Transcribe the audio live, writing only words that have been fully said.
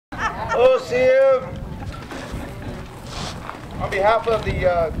Hello, CM. On behalf of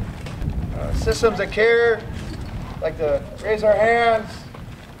the Systems of Care, I'd like to raise our hands.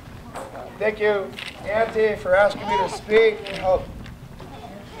 Thank you, Auntie, for asking me to speak and help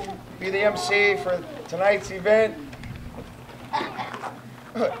be the MC for tonight's event.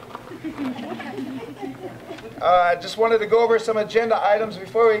 I just wanted to go over some agenda items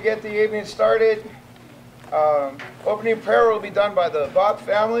before we get the evening started. Opening prayer will be done by the Bob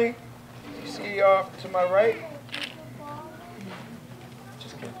family. You see off to my right.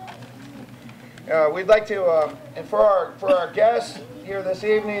 We'd like to, and for our guests here this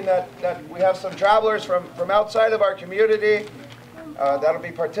evening, that we have some travelers from outside of our community that'll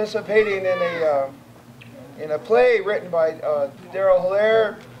be participating in a play written by Daryl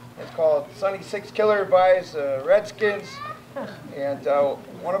Hilaire. It's called Sonny Six Killer buys Redskins, and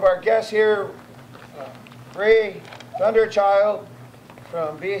one of our guests here, Ray Thunderchild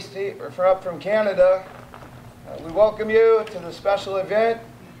from BC, or from Canada. We welcome you to the special event.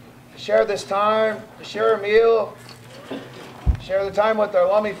 To share this time, to share a meal, share the time with our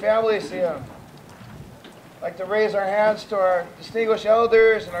Lummi family. I'd like to raise our hands to our distinguished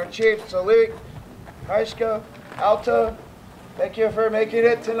elders and our chiefs, Salik, Haishka, Alta. Thank you for making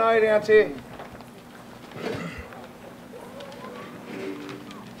it tonight, Auntie.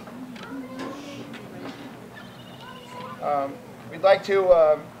 We'd like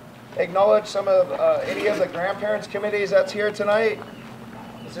to acknowledge some of any of the grandparents committees that's here tonight.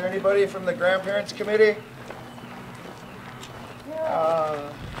 Is there anybody from the grandparents committee?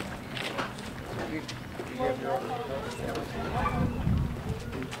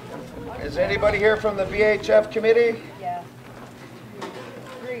 Is anybody here from the BHF committee? Yeah.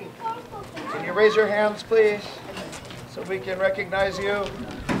 Can you raise your hands, please, so we can recognize you?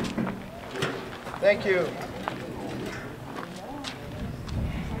 Thank you.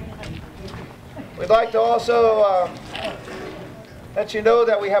 We'd like to also let you know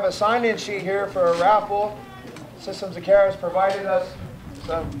that we have a sign-in sheet here for a raffle. Systems of Care has provided us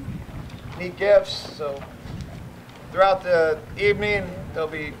some neat gifts. So throughout the evening, they'll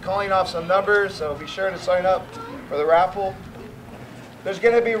be calling off some numbers, so be sure to sign up for the raffle. There's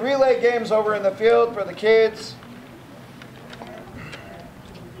going to be relay games over in the field for the kids.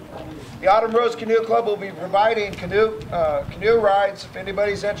 The Autumn Rose Canoe Club will be providing canoe rides if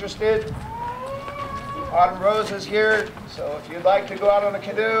anybody's interested. Autumn Rose is here, so if you'd like to go out on a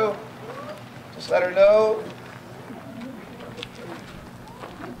canoe, just let her know.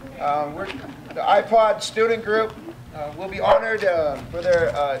 The iPod student group will be honored for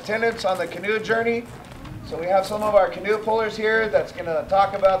their attendance on the canoe journey. So we have some of our canoe pullers here that's going to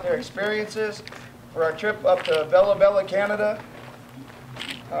talk about their experiences for our trip up to Bella Bella, Canada.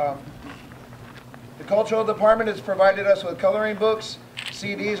 The Cultural Department has provided us with coloring books,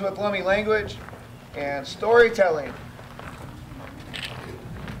 CDs with Lummi language, and storytelling.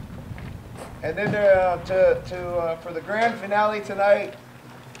 And then for the grand finale tonight,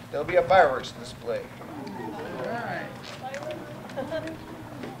 there'll be a fireworks display.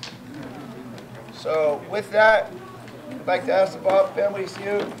 So with that, I'd like to ask the Bob family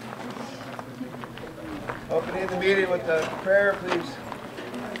to opening the meeting with the prayer, please.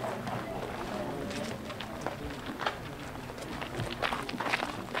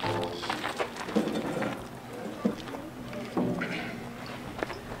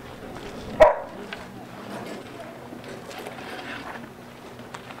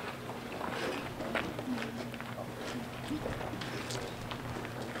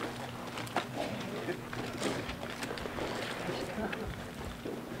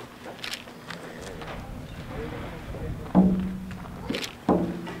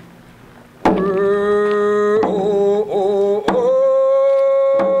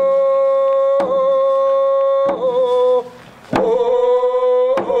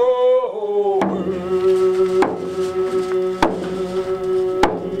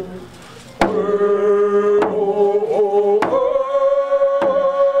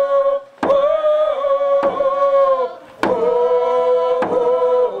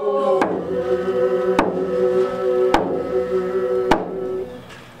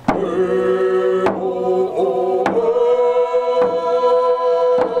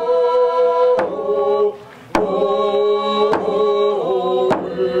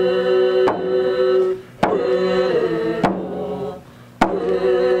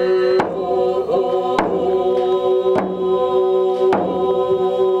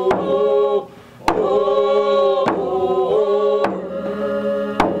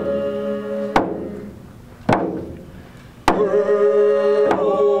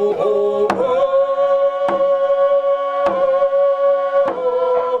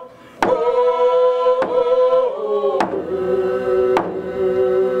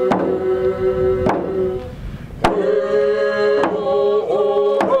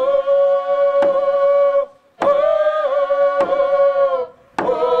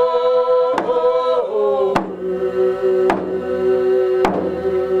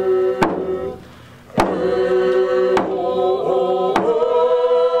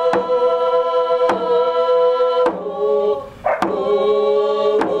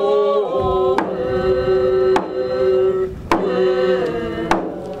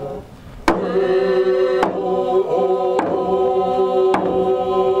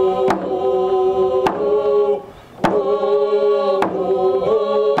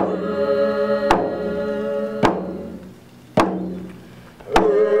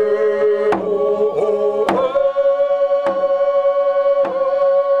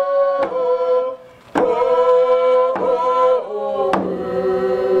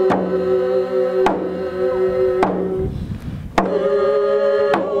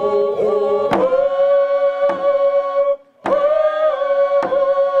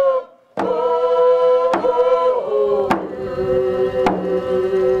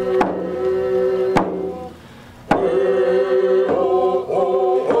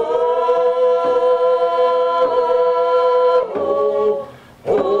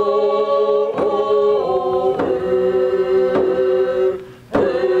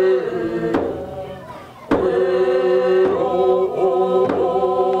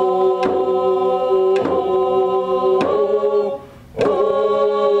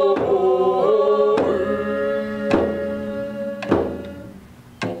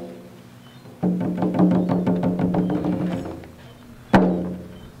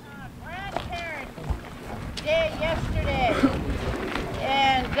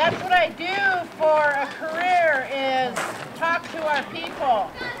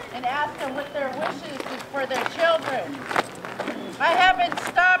 and ask them what their wishes is for their children. I haven't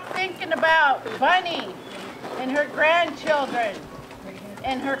stopped thinking about Bunny and her grandchildren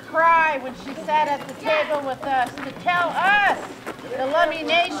and her cry when she sat at the table with us to tell us, the Lummi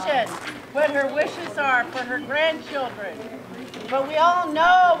Nation, what her wishes are for her grandchildren. But we all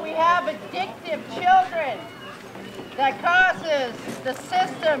know we have addictive children that causes the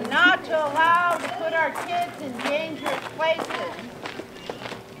system not to allow to put our kids in dangerous places.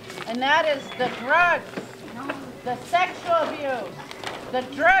 And that is the drugs, the sexual abuse, the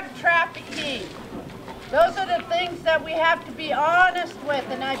drug trafficking. Those are the things that we have to be honest with,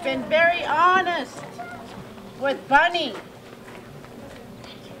 and I've been very honest with Bunny.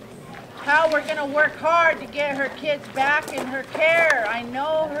 How we're going to work hard to get her kids back in her care. I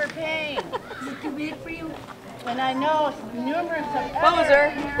know her pain. Is it too big for you? And I know numerous of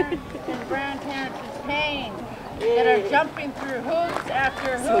other parents and grandparents' pain that are jumping through hoops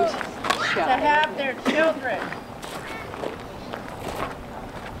after hoops to have their children.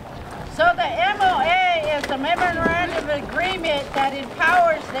 So the MOA is a memorandum of agreement that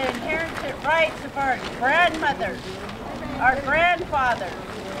empowers the inherited rights of our grandmothers, our grandfathers.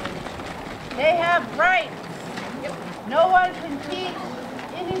 They have rights. No one can teach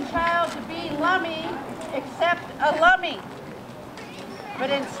any child to be Lummi except a Lummi. But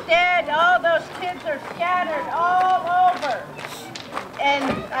instead, all those kids are scattered all over. And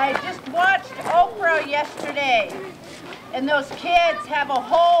I just watched Oprah yesterday, and those kids have a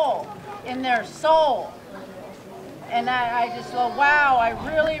hole in their soul. And I just go, wow, I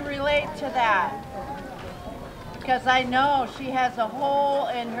really relate to that. Because I know she has a hole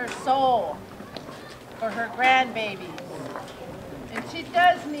in her soul for her grandbabies. And she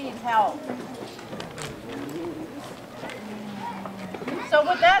does need help. So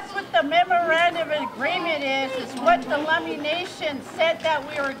that's what the memorandum of agreement is what the Lummi Nation said that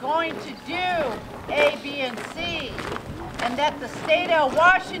we were going to do, A, B, and C. And that the state of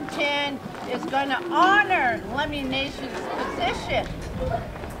Washington is going to honor Lummi Nation's position.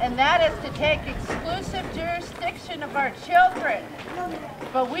 And that is to take exclusive jurisdiction of our children.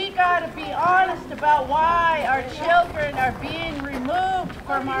 But we got to be honest about why our children are being removed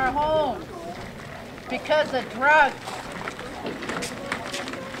from our homes because of drugs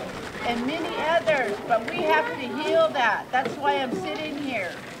and many others. But we have to heal that. That's why I'm sitting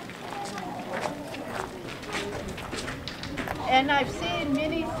here. And I've seen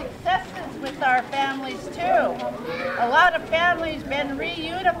many successes with our families too. A lot of families been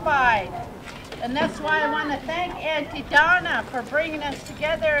reunified. And that's why I want to thank Auntie Donna for bringing us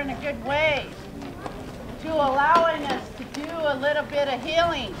together in a good way, to allowing us to do a little bit of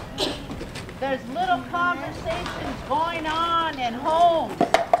healing. There's little conversations going on in homes,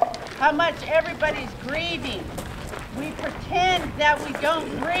 how much everybody's grieving. We pretend that we don't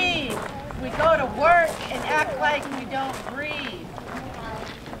grieve. We go to work and act like we don't grieve.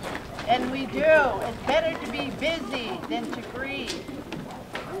 And we do. It's better to be busy than to grieve.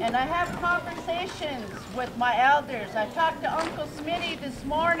 And I have conversations with my elders. I talked to Uncle Smitty this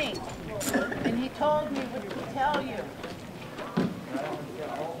morning, and he told me what to tell you.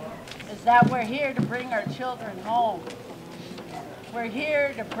 Is that we're here to bring our children home. We're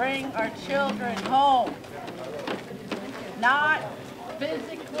here to bring our children home. Not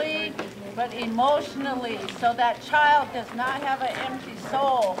physically, but emotionally, so that child does not have an empty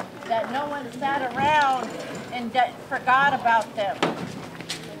soul, that no one sat around and forgot about them.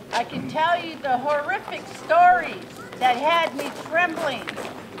 I can tell you the horrific stories that had me trembling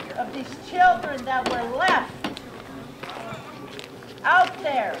of these children that were left out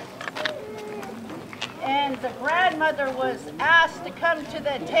there. And the grandmother was asked to come to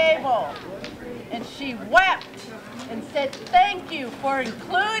the table, and she wept and said, "Thank you for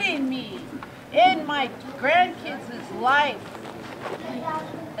including me in my grandkids' life."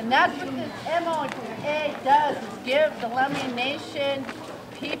 And that's what this MOA does, is give the Lummi Nation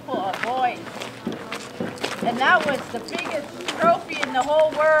people a voice. And that was the biggest trophy in the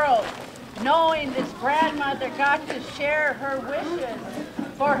whole world, knowing this grandmother got to share her wishes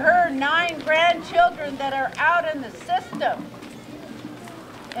for her 9 grandchildren that are out in the system.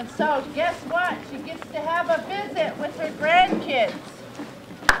 And so guess what? She gets to have a visit with her grandkids.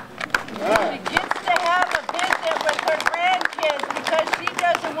 She gets to have a visit with her grandkids because she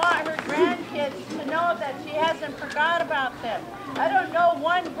doesn't want her grandkids to know that she hasn't forgot about them. I don't know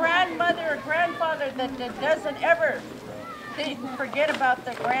one grandmother or grandfather that doesn't ever forget about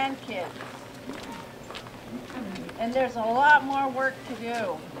their grandkids. And there's a lot more work to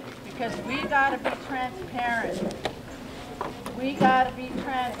do because we got to be transparent. We got to be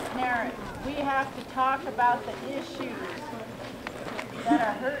transparent. We have to talk about the issues. that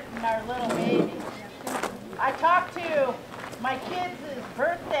are hurting our little babies. I talked to my kids'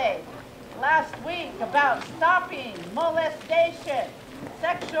 birthday last week about stopping molestation,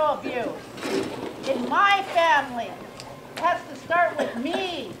 sexual abuse. In my family, it has to start with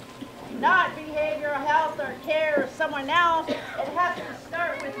me, not behavioral health or care or someone else. It has to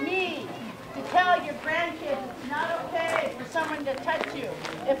start with me to tell your grandkids it's not okay for someone to touch you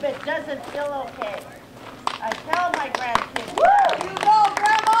if it doesn't feel okay. I tell my grandkids, woo, you go,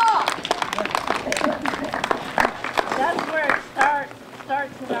 Grandma! That's where it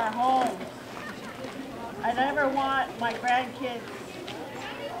starts in our homes. I never want my grandkids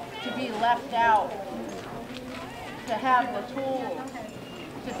to be left out, to have the tools,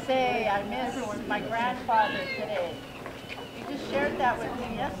 to say, I miss my grandfather today. He just shared that with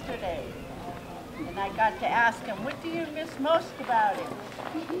me yesterday. And I got to ask him, what do you miss most about it?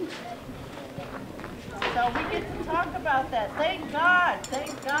 So we get to talk about that. Thank God,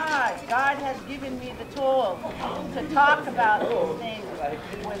 God has given me the tools to talk about these things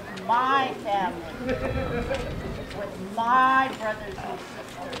with my family, with my brothers and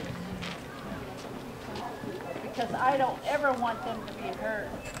sisters. Because I don't ever want them to be hurt,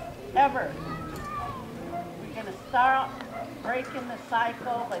 ever. We're going to start breaking the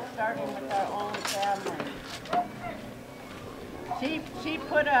cycle by starting with our own family. She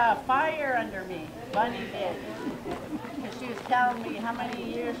put a fire under me, Bunny did, because she was telling me how many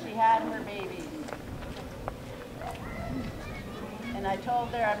years she had her babies. And I told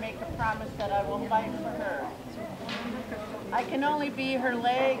her I make a promise that I will fight for her. I can only be her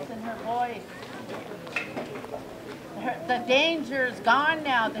legs and her voice. The danger is gone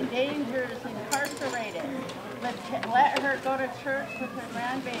now. The danger is incarcerated. Let her go to church with her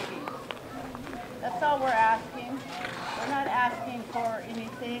grandbabies. That's all we're asking. We're not asking for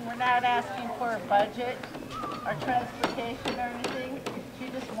anything. We're not asking for a budget or transportation or anything. She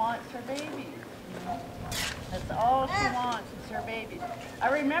just wants her babies. That's all she wants is her babies. I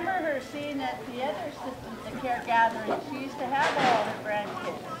remember her seeing at the other systems of care gathering, she used to have all her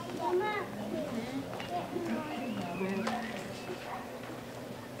grandkids.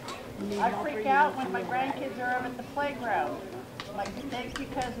 I freak out when my grandkids are over at the playground. Like, thank you,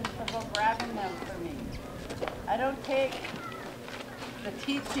 cousins, for go grabbing them for me. I don't take the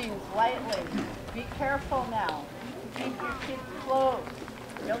teachings lightly. Be careful now. Keep your kids close.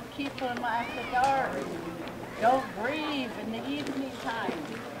 Don't keep them after dark. Don't grieve in the evening time.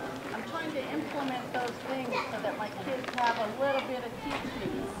 I'm trying to implement those things so that my kids have a little bit of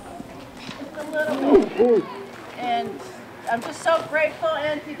teaching. Just a little bit. And I'm just so grateful,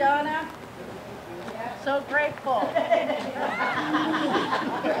 Auntie Donna. So grateful. I'm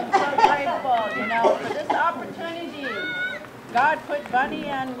so grateful, you know, for this opportunity. God put Bunny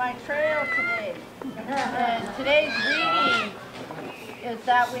on my trail today. And today's reading is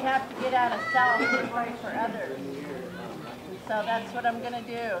that we have to get out of self and pray for others. And so that's what I'm going to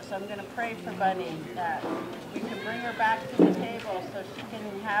do. So I'm going to pray for Bunny, that we can bring her back to the table so she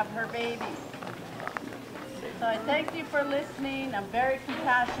can have her baby. So I thank you for listening. I'm very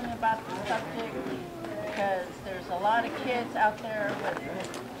compassionate about the subject because there's a lot of kids out there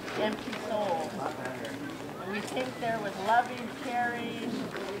with empty souls. And we think there was loving, caring,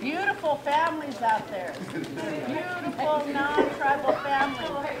 beautiful families out there. Beautiful, non-tribal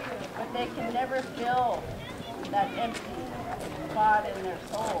families. But they can never fill that empty spot in their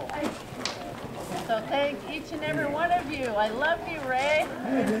soul. So thank each and every one of you. I love you, Ray.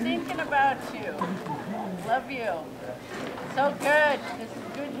 I've been thinking about you. Love you. So good. This is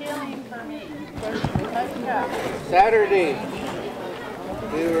good healing for me. Saturday,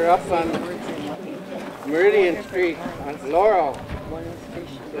 we were up on Meridian Street on Laurel.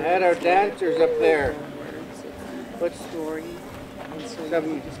 We had our dancers up there. But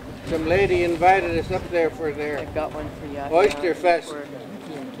some lady invited us up there for their Oyster Fest.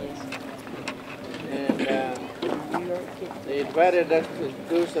 And they invited us to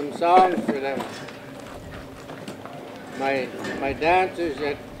do some songs for them. My dancers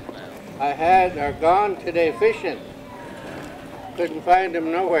that I had are gone today fishing. Couldn't find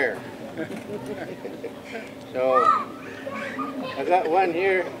them nowhere. So I got one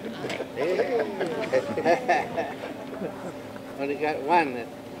here. Only got one that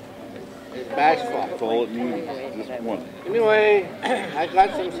is bashful. That's all it needs, just one. Anyway, I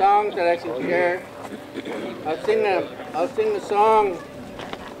got some songs that I can share. I'll sing the song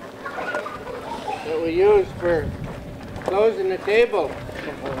that we use for closing the table.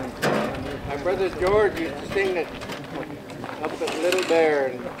 My brother George used to sing it up at Little Bear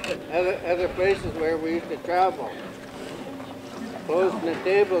and other places where we used to travel. Closing the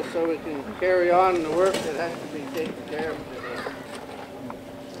table so we can carry on the work that has to be taken care of today.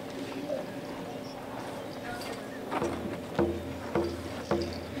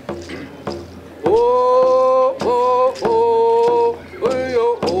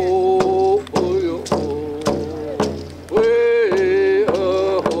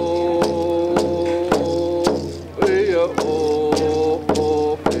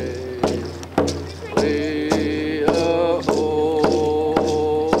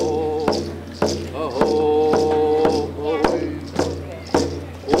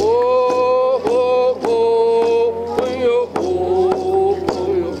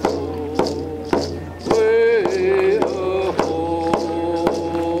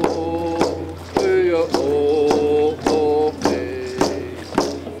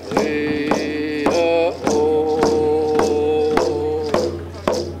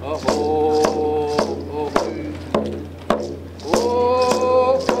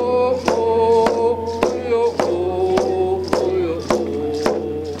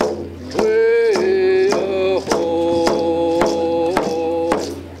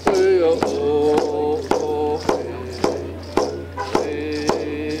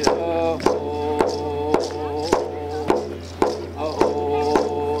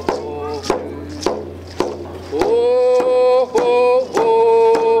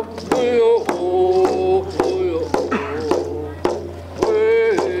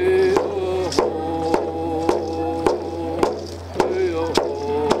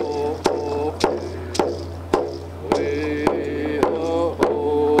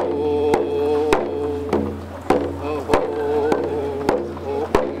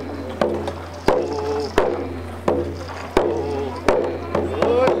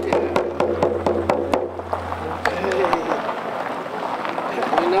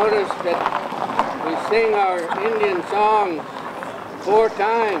 sing our Indian songs 4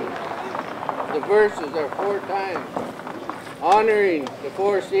 times. The verses are 4 times, honoring the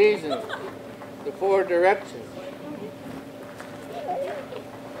 4 seasons, the 4 directions,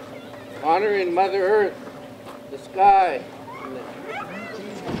 honoring Mother Earth, the sky,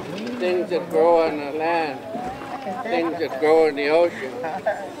 and the things that grow on the land, things that grow in the ocean,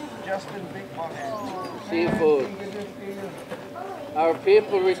 seafood. Our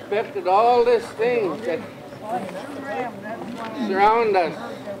people respected all these things that surround us.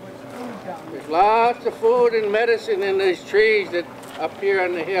 There's lots of food and medicine in these trees that up here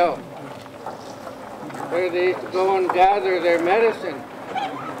on the hill, where they used to go and gather their medicine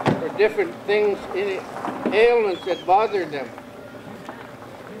for different things, ailments that bothered them.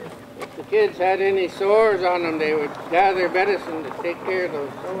 If the kids had any sores on them, they would gather medicine to take care of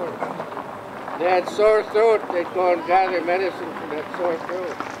those sores. They had sore throat, they'd go and gather medicine for that sore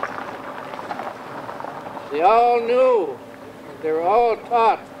throat. They all knew, they were all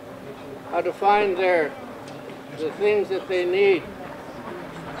taught how to find the things that they need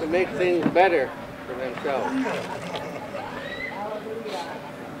to make things better for themselves.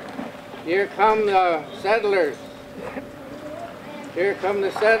 Here come the settlers. Here come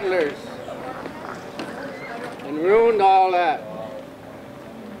the settlers and ruined all that.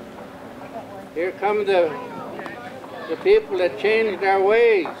 Here come the people that changed our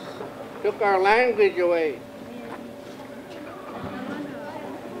ways, took our language away.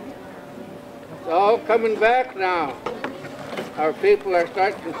 It's all coming back now. Our people are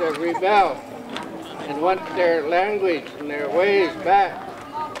starting to rebel and want their language and their ways back.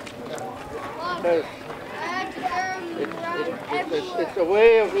 Because it's a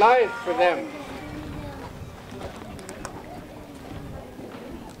way of life for them.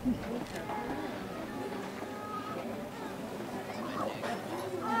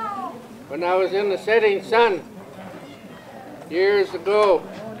 When I was in the setting sun years ago,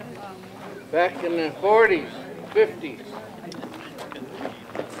 back in the 40s, 50s,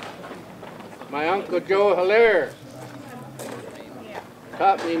 my Uncle Joe Hilaire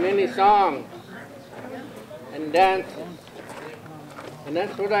taught me many songs and dances. And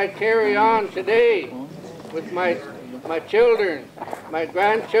that's what I carry on today with my children, my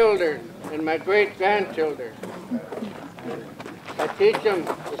grandchildren, and my great-grandchildren. I teach them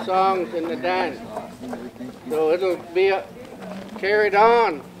the songs and the dance, so it'll be carried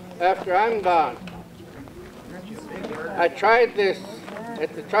on after I'm gone. I tried this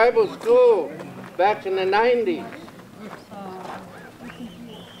at the tribal school back in the 90s,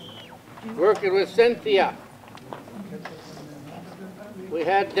 working with Cynthia. We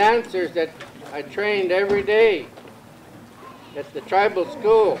had dancers that I trained every day at the tribal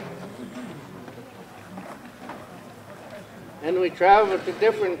school. And we traveled to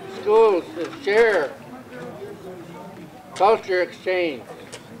different schools to share culture exchange,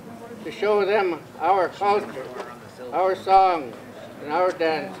 to show them our culture, our songs, and our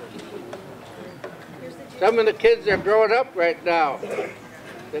dances. Some of the kids are growing up right now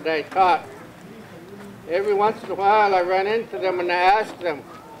that I taught. Every once in a while I run into them and I ask them,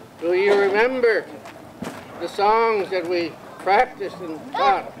 do you remember the songs that we practiced and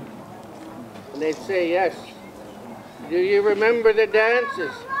taught? And they say yes. Do you remember the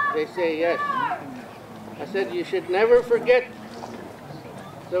dances? They say yes. I said, you should never forget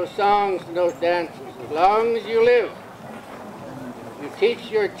those songs and those dances. As long as you live, you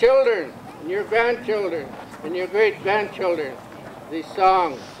teach your children and your grandchildren and your great-grandchildren these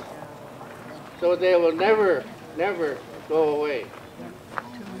songs, so they will never, never go away.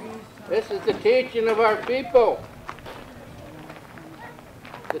 This is the teaching of our people,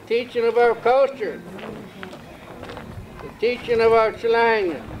 the teaching of our culture, the teaching of our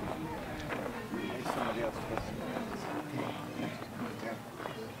Chilangan.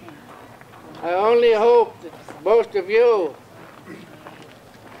 I only hope that most of you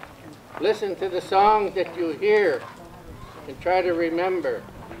listen to the songs that you hear and try to remember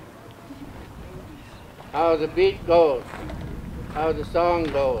how the beat goes, how the song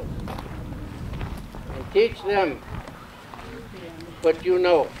goes, and teach them what you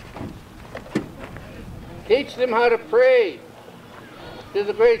know. Teach them how to pray to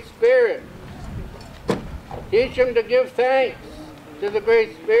the Great Spirit. Teach them to give thanks to the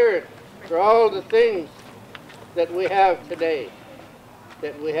Great Spirit for all the things that we have today,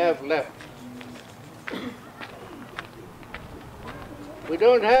 that we have left. We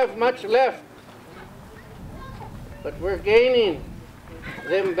don't have much left, but we're gaining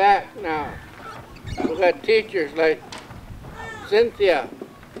them back now. We've got teachers like Cynthia,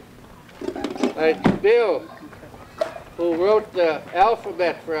 like Bill, who wrote the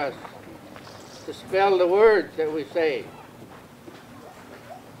alphabet for us, to spell the words that we say.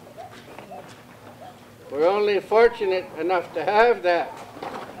 We're only fortunate enough to have that.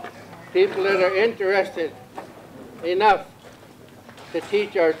 People that are interested enough to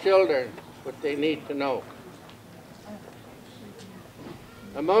teach our children what they need to know.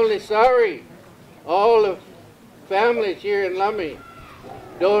 I'm only sorry all the families here in Lummi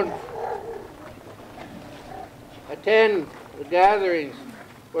don't attend the gatherings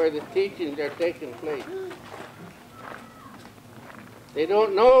where the teachings are taking place. They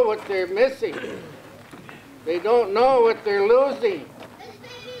don't know what they're missing. They don't know what they're losing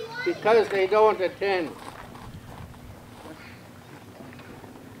because they don't attend.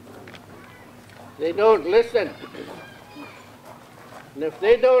 They don't listen. And if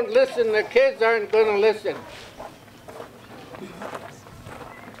they don't listen, the kids aren't going to listen.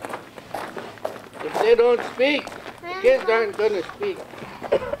 If they don't speak, the kids aren't going to speak.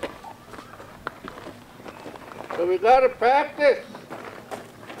 So we got to practice.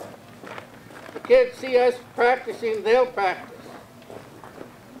 The kids see us practicing, they'll practice.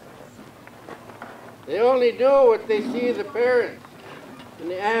 They only do what they see the parents and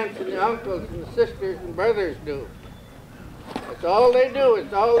the aunts and the uncles and the sisters and brothers do. That's all they do,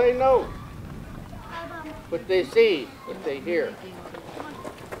 it's all they know. What they see, what they hear.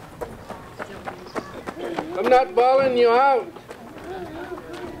 I'm not bawling you out.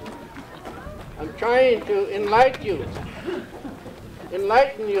 I'm trying to enlighten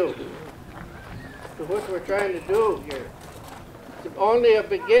you to what we're trying to do here. It's only a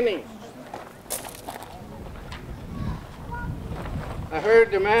beginning. I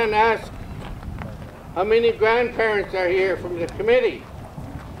heard the man ask how many grandparents are here from the committee.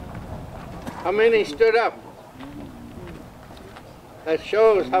 How many stood up? That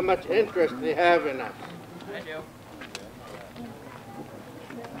shows how much interest they have in us. I do.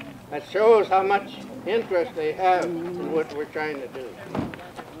 That shows how much interest they have in what we're trying to do.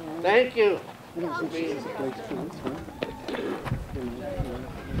 Thank you for being here.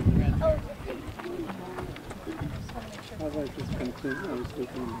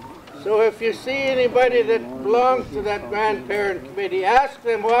 So if you see anybody that belongs to that grandparent committee, ask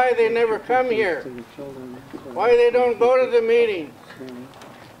them why they never come here, why they don't go to the meetings.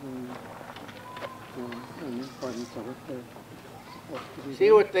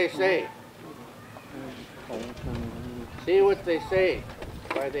 See what they say. See what they say,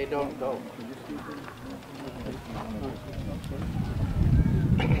 why they don't go.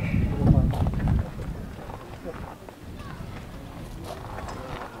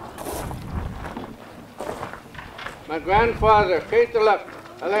 My grandfather, Ketaluk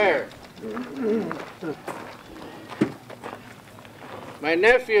Hilaire. My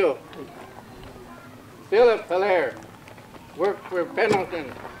nephew, Philip Hilaire, worked for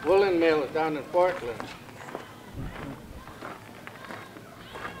Pendleton Woolen Mills down in Portland.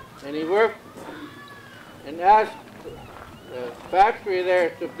 And he worked and asked the factory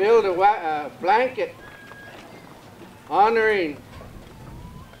there to build a blanket honoring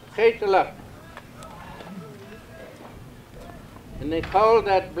Ketaluk. And they called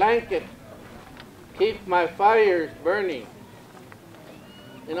that blanket, "Keep My Fires Burning."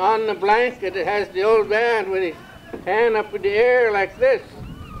 And on the blanket it has the old man with his hand up in the air like this.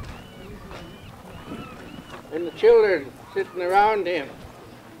 And the children sitting around him.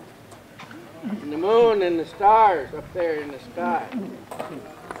 And the moon and the stars up there in the sky.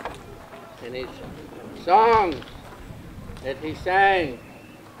 And his songs that he sang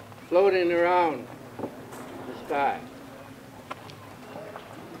floating around the sky.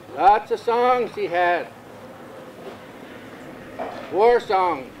 Lots of songs he had. War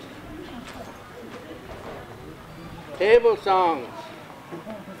songs, table songs,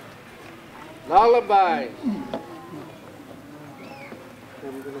 lullabies,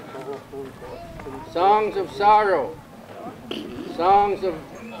 songs of sorrow, songs of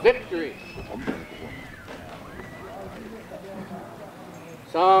victory,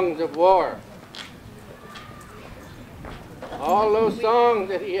 songs of war. All those songs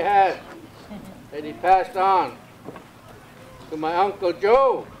that he had, that he passed on to my Uncle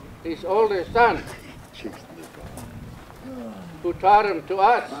Joe, his older son, who taught him to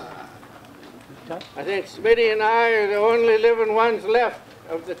us. I think Smitty and I are the only living ones left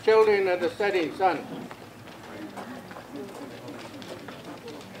of the children of the setting sun.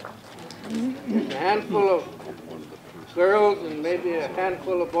 There's a handful of girls and maybe a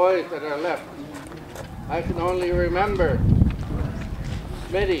handful of boys that are left. I can only remember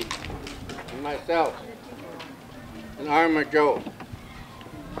Smitty and myself and Armour Joe.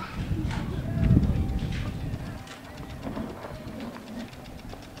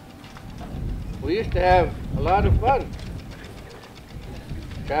 We used to have a lot of fun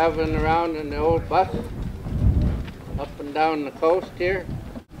traveling around in the old bus up and down the coast here,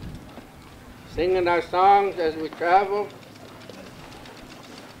 singing our songs as we travel.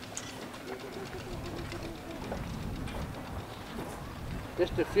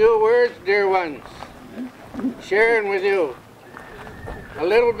 Just a few words, dear ones, sharing with you a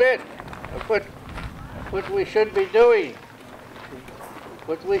little bit of what we should be doing,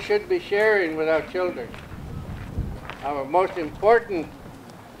 what we should be sharing with our children. Our most important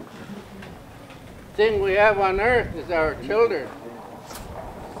thing we have on earth is our children.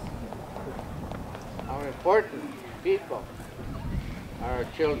 Our important people are our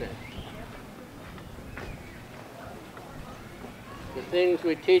children. The things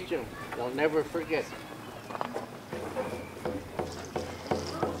we teach them, they'll never forget.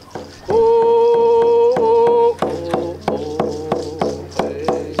 Oh, oh, oh,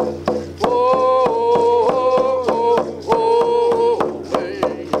 hey. Oh, oh, oh, hey.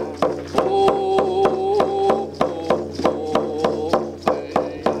 Oh, oh,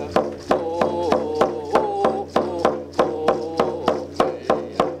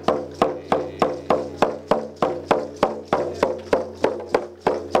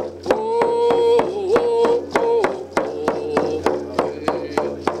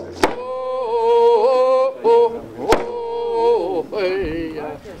 oh, hey.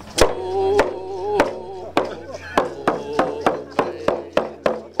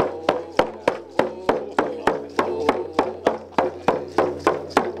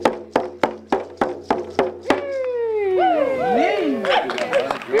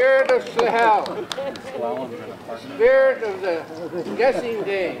 Spirit of Sahel, spirit of the guessing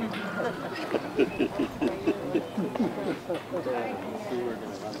game.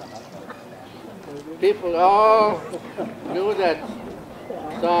 People all knew that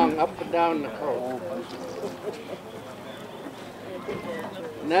song up and down the coast.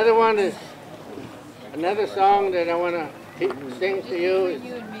 Another one is, another song that I want to sing to you is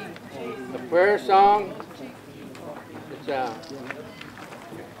a prayer song. It's a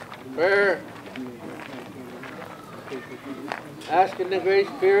prayer asking the Great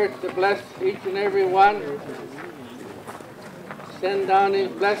Spirit to bless each and every one. Send down His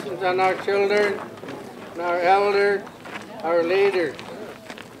blessings on our children, and our elders, our leaders.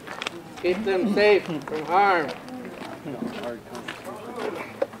 Keep them safe from harm.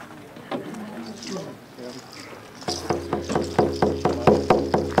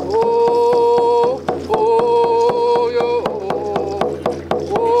 Oh, oh, yo,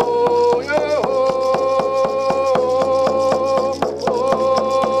 oh, yo,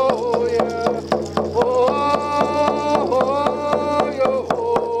 oh, yeah, oh, yo,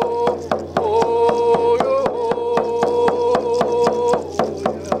 oh, yo,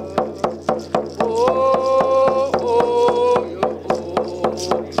 oh,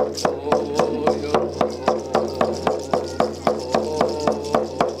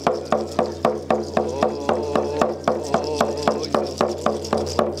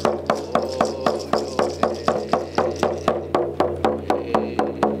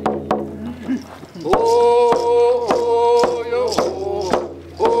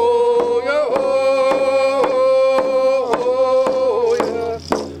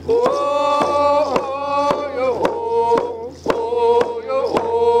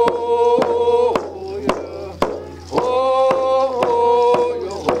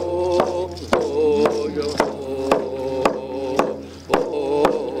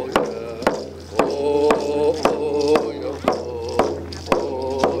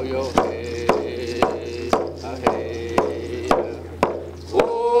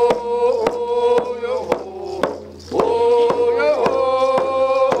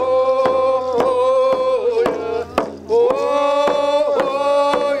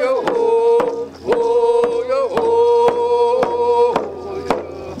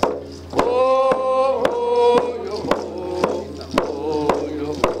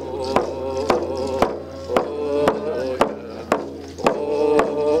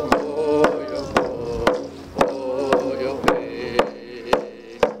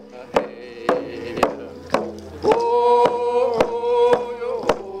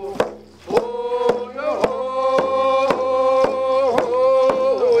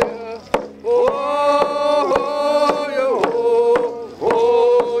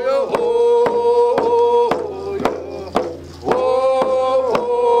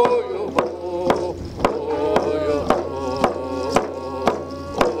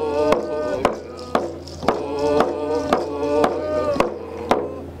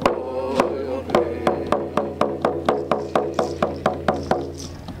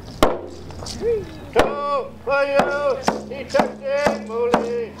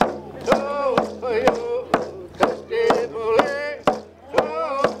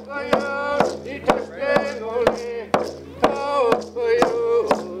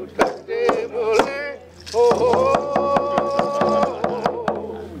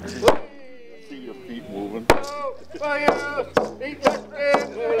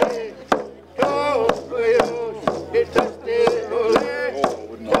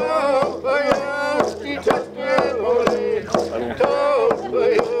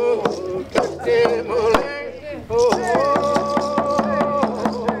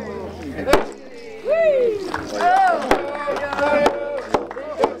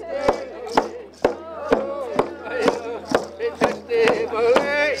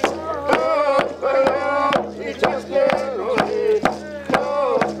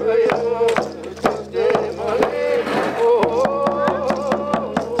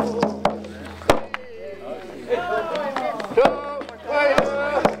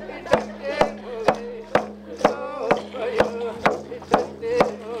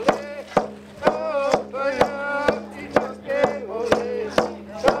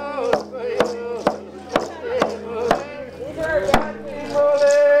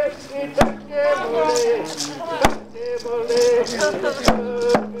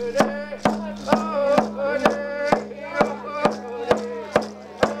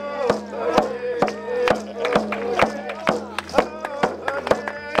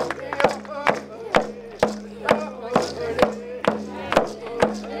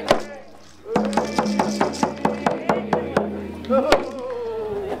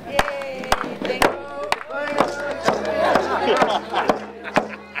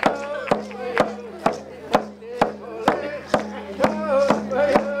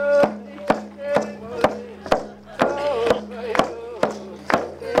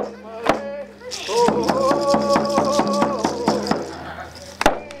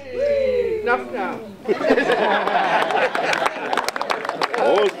 Enough now.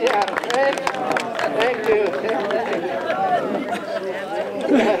 Oh, Yeah, thank you.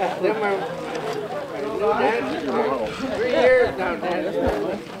 Then we're dancing for 3 years now, dancing.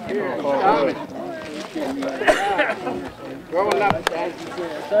 Growing up dancing.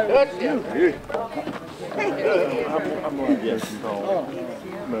 Good, yeah. yes.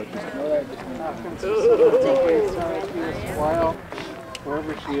 While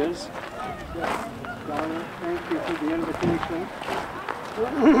wherever she is. Donna, thank you for the invitation.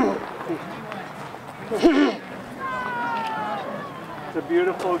 It's a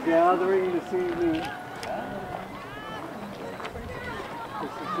beautiful gathering this evening.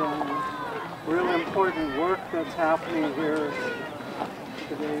 This is real important work that's happening here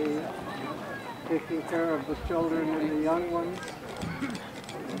today, taking care of the children and the young ones.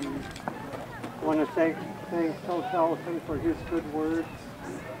 I want to thank Health for his good words,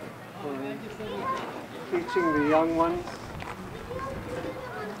 for teaching the young ones.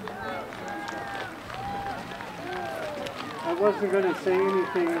 I wasn't going to say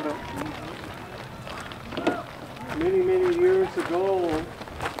anything, but many, many years ago,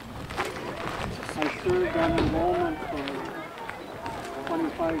 I served on enrollment for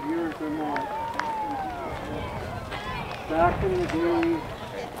 25 years or more. Back in the day,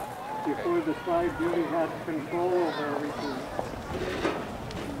 before the tribe really had control over everything.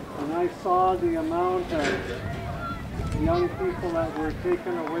 And I saw the amount of young people that were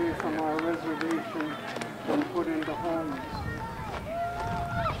taken away from our reservation and put into homes.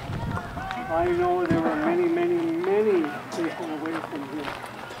 I know there were many, many, many taken away from here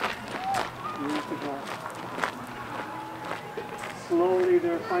years ago. Slowly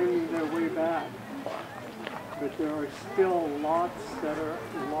they're finding their way back. But there are still lots that are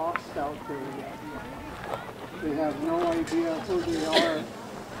lost out there. They have no idea who they are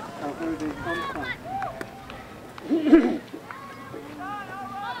or where they come from.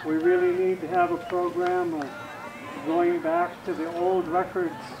 We really need to have a program of going back to the old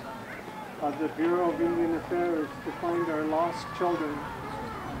records of the Bureau of Indian Affairs to find our lost children.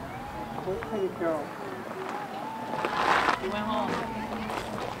 Penny Carroll. He went home.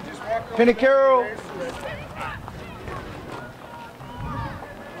 Penny Carroll.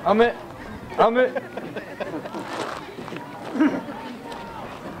 I'm it.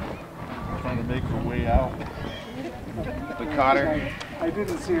 Trying to make her way out. We caught her. I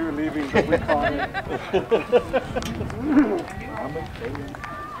didn't see her leaving, but we caught her.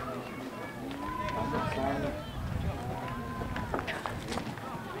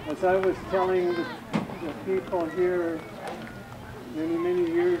 As I was telling the people here many, many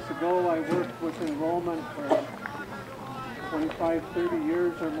years ago, I worked with enrollment for 25, 30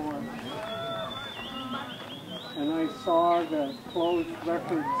 years or more. And I saw the closed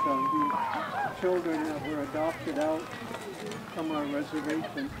records of the children that were adopted out from our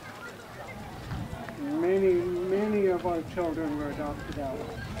reservation. Many, many of our children were adopted out.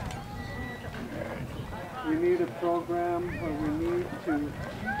 We need a program where we need to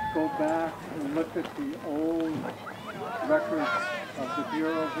go back and look at the old records of the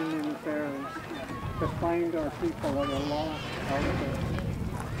Bureau of Indian Affairs to find our people that are lost out there.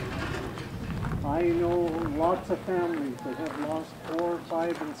 I know lots of families that have lost 4,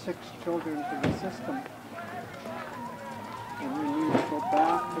 5, and 6 children to the system. And we need to go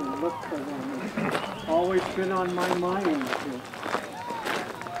back and look for them. It's always been on my mind.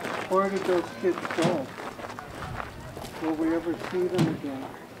 Where did those kids go? Will we ever see them again?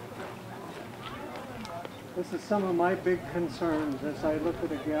 This is some of my big concerns as I look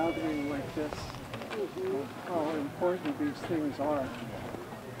at a gathering like this, how important these things are.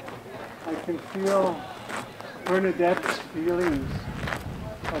 I can feel Bernadette's feelings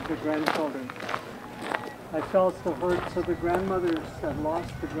of the grandchildren. I felt the hurts of the grandmothers that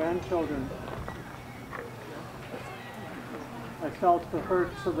lost the grandchildren. I felt the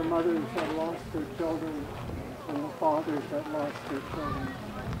hurts of the mothers that lost their children and the fathers that lost their children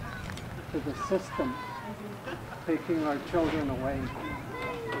to the system. taking our children away.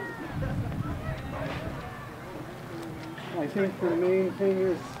 I think the main thing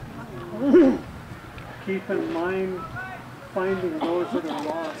is keep in mind finding those that are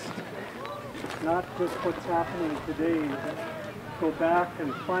lost, not just what's happening today, but go back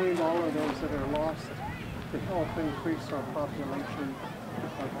and find all of those that are lost to help increase our population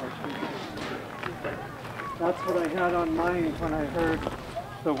of our people. That's what I had on mind when I heard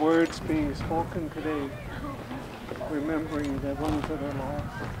the words being spoken today, remembering the ones that are lost,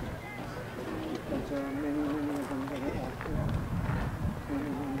 because there are many, many of them that are out there. Many,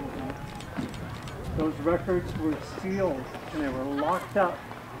 many of them. Those records were sealed and they were locked up.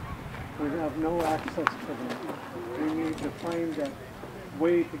 We have no access to them. We need to find a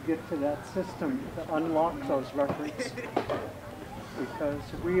way to get to that system to unlock those records, because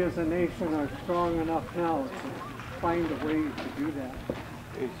we as a nation are strong enough now to find a way to do that.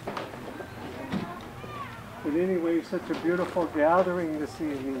 But anyway, such a beautiful gathering this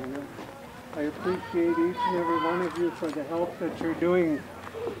evening. I appreciate each and every one of you for the help that you're doing,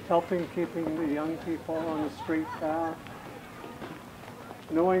 helping keeping the young people on a straight path,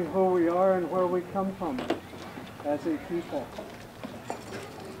 knowing who we are and where we come from as a people.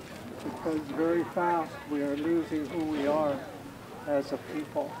 Because very fast we are losing who we are as a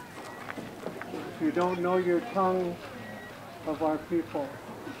people. If you don't know your tongue of our people,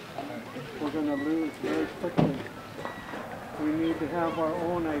 we're going to lose very quickly. We need to have our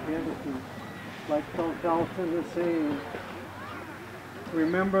own identity. Like Phil Kelton is saying,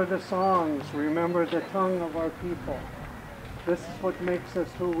 remember the songs, remember the tongue of our people. This is what makes us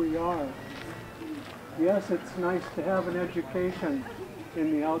who we are. Yes, it's nice to have an education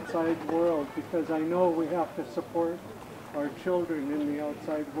in the outside world, because I know we have to support our children in the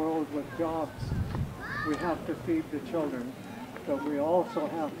outside world with jobs. We have to feed the children, but we also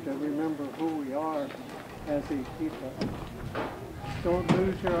have to remember who we are as a people. Don't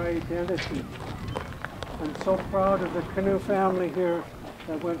lose your identity. I'm so proud of the Canoe family here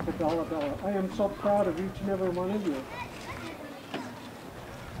that went to Bella Bella. I am so proud of each and every one of you.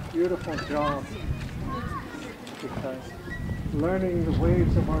 Beautiful job. Because learning the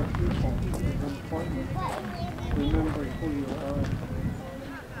ways of our people is important. Remembering who you are.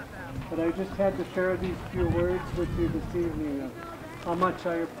 But I just had to share these few words with you this evening of how much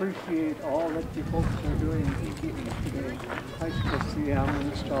I appreciate all that you folks are doing today. I still see how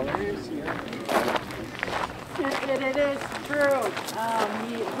many scholars here. It is true.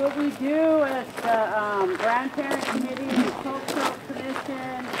 What we do as the Grandparent Committee and Cultural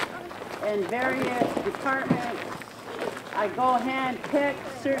Commission and various departments, I go hand-pick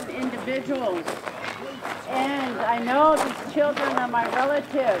certain individuals. And I know these children are my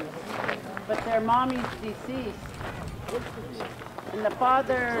relatives, but their mommy's deceased. And the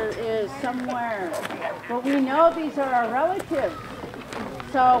father is somewhere. But we know these are our relatives.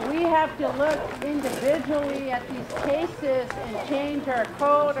 So we have to look individually at these cases and change our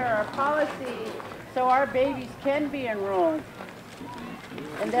code or our policy so our babies can be enrolled.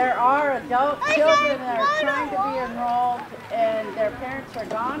 And there are adult children that are trying to be enrolled and their parents are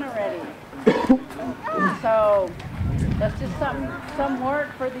gone already. So that's just some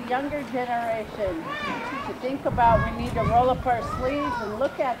work for the younger generation to think about. We need to roll up our sleeves and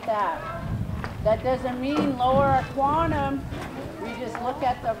look at that. That doesn't mean lower our quantum. We just look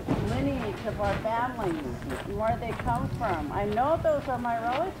at the lineage of our families and where they come from. I know those are my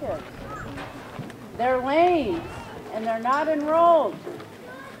relatives. They're lanes and they're not enrolled.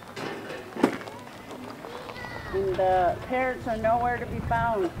 And the parents are nowhere to be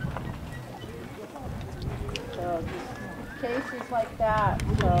found. So just cases like that.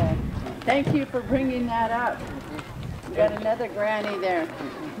 So thank you for bringing that up. We got another granny there.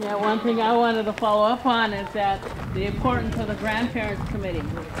 Yeah, one thing I wanted to follow up on is that the importance of the Grandparents Committee.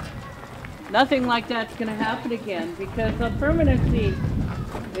 Nothing like that's going to happen again, because the permanency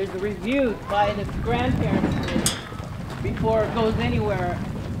is reviewed by the Grandparents Committee before it goes anywhere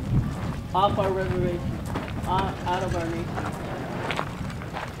off our reservation, out of our nation.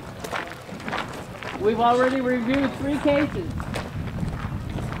 We've already reviewed 3 cases.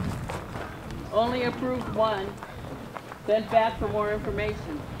 Only approved 1. Sent back for more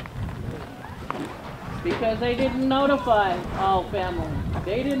information. Because they didn't notify all families.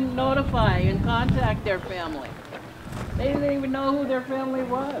 They didn't notify and contact their family. They didn't even know who their family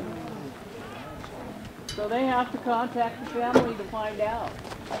was. So they have to contact the family to find out.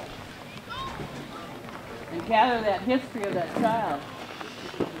 And gather that history of that child.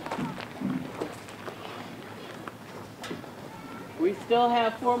 We still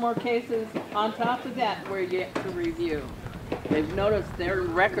have 4 more cases on top of that we're yet to review. They've noticed their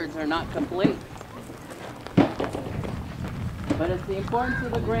records are not complete. But it's the importance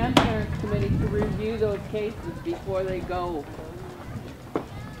of the grandparents committee to review those cases before they go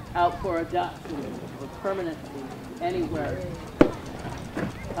out for adoption or permanency anywhere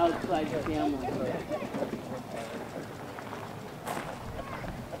outside the family.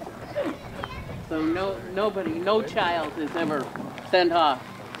 So no child is ever sent off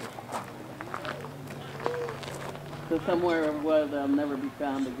to somewhere where they'll never be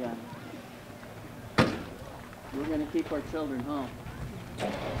found again. We're going to keep our children home.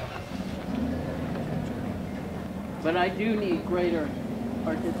 But I do need greater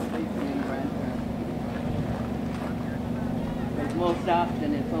participation in grandparents. Because most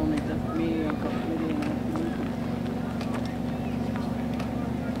often it's only just me, Uncle Smitty, and Aunt Susan.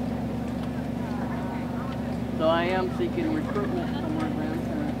 So I am seeking recruitment from our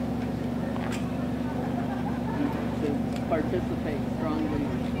grandparents to participate strongly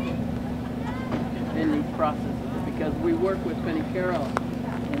in these processes, because we work with Penny Carroll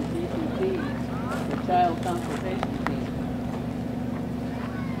and CCT, the Child Consultation Team.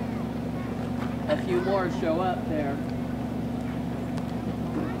 A few more show up there,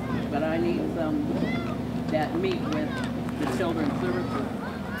 but I need some that meet with the Children's Services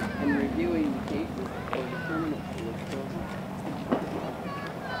and reviewing the cases for the permanency of children.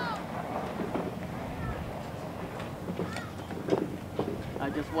 I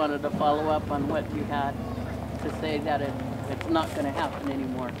just wanted to follow up on what you had to say, that it's not going to happen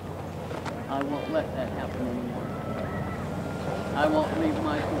anymore. I won't let that happen anymore. I won't leave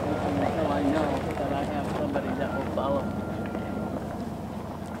my position until I know that I have somebody that will follow.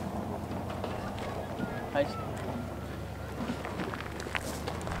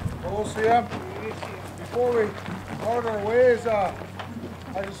 Well, CM, before we part our ways, I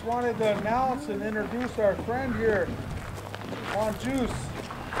just wanted to announce and introduce our friend here on Juice,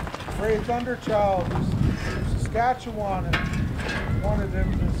 Ray Thunderchild, who's from Saskatchewan, and wanted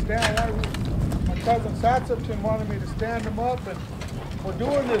him to stand. My cousin Satsupton wanted me to stand him up, and we're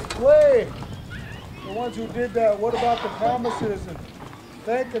doing this play. The ones who did that, What About the Promises, and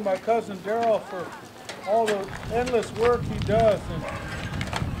thanking my cousin Daryl for all the endless work he does.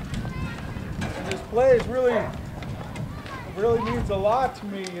 And this play is really means a lot to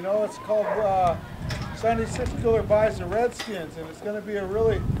me. You know, it's called 76 Killer Buys the Redskins, and it's going to be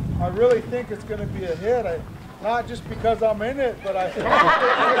I really think it's going to be a hit. Not just because I'm in it, but I think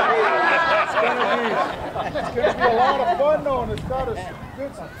it's going to be a lot of fun though, and it's got a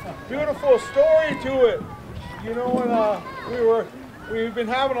good, beautiful story to it. You know, and we've been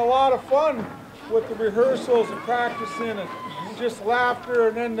having a lot of fun with the rehearsals and practicing, and just laughter,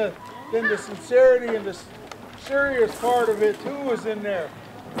 and then the sincerity and the serious part of it too is in there.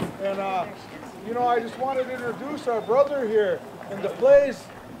 And you know, I just wanted to introduce our brother here, and the play's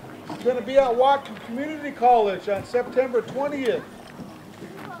going to be at Watkin Community College on September 20th,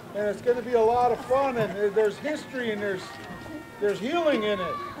 and it's going to be a lot of fun, and there's history and there's healing in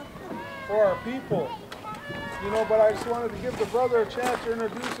it for our people. You know, but I just wanted to give the brother a chance to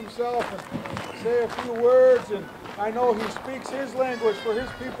introduce himself and say a few words, and I know he speaks his language for his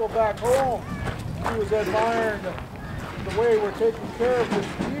people back home. He was admiring the way we're taking care of this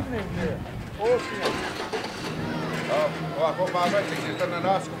evening here. Ocean. Ako mamatik ito na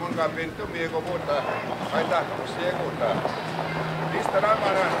nas kung mga pinto may kubuta ay takot siya kuta. Listo na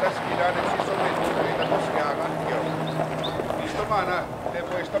mana tas kilanin si sumit ito ko siya kan kyo. Listo mana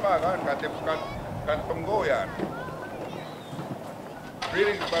depo istamagan katip kan penggoyan.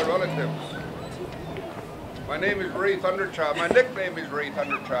 Greetings my relatives. My name is Ray Thunderchild. My nickname is Ray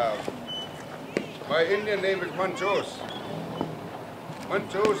Thunderchild. My Indian name is Manchos.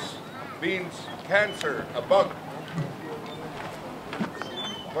 Manchos means cancer, a bug.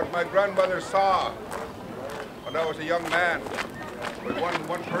 What my grandmother saw when I was a young man, with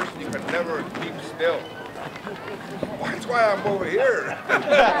one person you can never keep still. That's why I'm over here.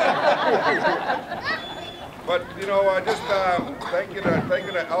 But you know, I just thank you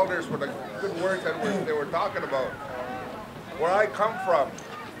the elders for the good words that they were talking about. Where I come from,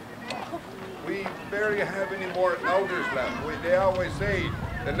 we barely have any more elders left. They always say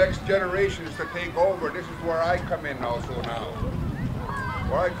the next generation is to take over. This is where I come in also now.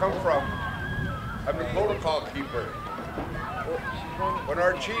 Where I come from, I'm the protocol keeper. When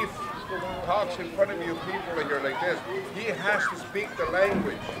our chief talks in front of you people and you're like this, he has to speak the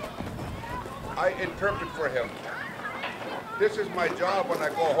language. I interpret for him. This is my job when I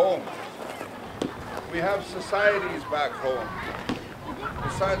go home. We have societies back home.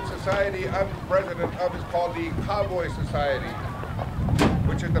 The society I'm president of is called the Cowboy Society,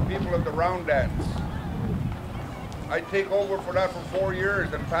 which is the people of the round dance. I take over for that for 4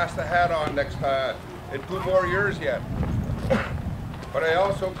 years and pass the hat on next in 2 more years yet. But I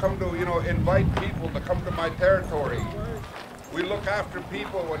also come to, invite people to come to my territory. We look after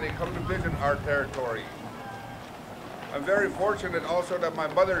people when they come to visit our territory. I'm very fortunate also that my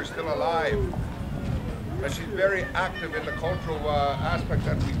mother is still alive. And she's very active in the cultural aspect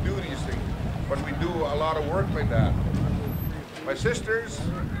that we do these things. But we do a lot of work like that. My sisters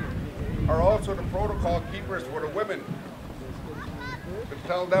are also the protocol keepers for the women. To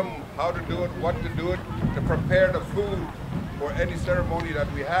tell them how to do it, what to do it, to prepare the food for any ceremony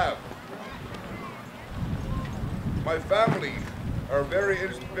that we have. My family are very,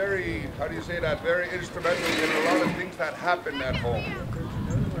 how do you say that, very instrumental in a lot of things that happen at home.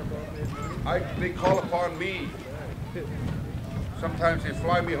 They call upon me. Sometimes they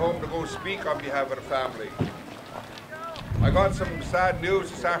fly me home to go speak on behalf of the family. I got some sad news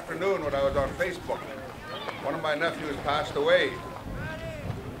this afternoon when I was on Facebook. One of my nephews passed away.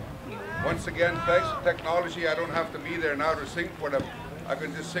 Once again, thanks to technology, I don't have to be there now to sing for them. I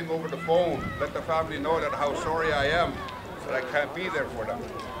can just sing over the phone, let the family know that how sorry I am that I can't be there for them.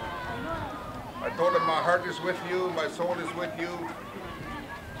 I told them my heart is with you, my soul is with you,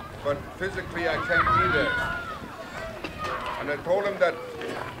 but physically I can't be there. And I told them that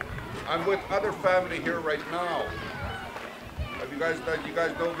I'm with other family here right now. You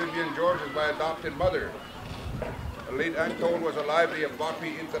guys know Vivian George is my adopted mother. The late Antone was alive. They brought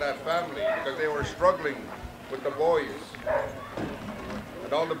me into that family because they were struggling with the boys.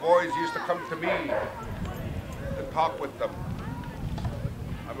 And all the boys used to come to me to talk with them.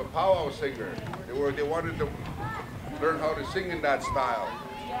 I'm a powwow singer. They wanted to learn how to sing in that style.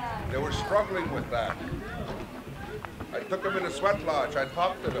 They were struggling with that. I took them in a sweat lodge. I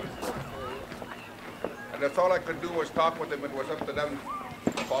talked to them. And that's all I could do was talk with them. It was up to them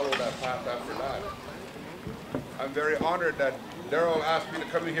to follow that path after that. I'm very honored that Daryl asked me to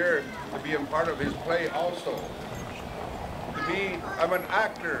come here to be a part of his play also. I'm an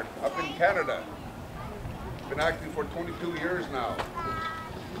actor up in Canada. Been acting for 22 years now.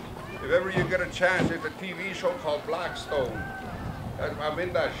 If ever you get a chance, there's a TV show called Blackstone. I'm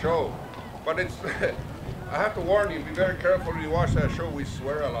in that show. But it's, I have to warn you, be very careful when you watch that show. We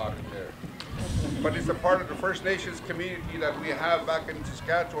swear a lot in there. But it's a part of the First Nations community that we have back in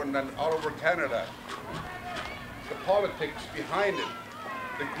Saskatchewan and all over Canada. The politics behind it,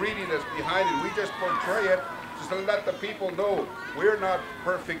 the greediness behind it, we just portray it just to let the people know we're not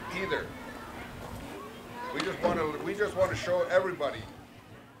perfect either. We just want to show everybody